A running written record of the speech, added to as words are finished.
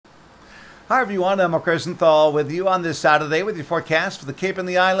Hi everyone, I'm Mark Rosenthal with you on this Saturday with your forecast for the Cape and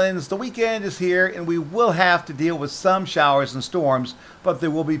the Islands. The weekend is here and we will have to deal with some showers and storms, but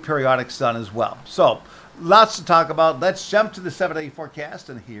there will be periodic sun as well. So, lots to talk about. Let's jump to the 7-day forecast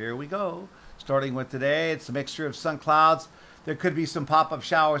and here we go. Starting with today, it's a mixture of sun clouds. There could be some pop-up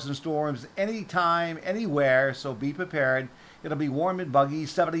showers and storms anytime, anywhere, so be prepared. It'll be warm and buggy,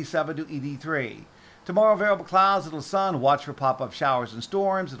 77 to 83. Tomorrow, variable clouds, little sun. Watch for pop-up showers and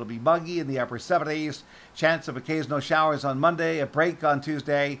storms. It'll be buggy in the upper 70s. Chance of occasional showers on Monday, a break on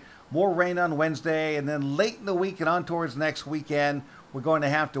Tuesday, more rain on Wednesday, and then late in the week and on towards next weekend, we're going to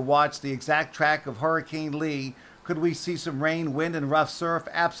have to watch the exact track of Hurricane Lee. Could we see some rain, wind, and rough surf?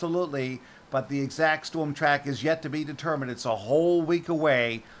 Absolutely. But the exact storm track is yet to be determined. It's a whole week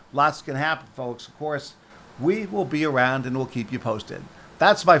away. Lots can happen, folks. Of course, we will be around and we'll keep you posted.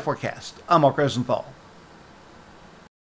 That's my forecast. I'm Mark Rosenthal.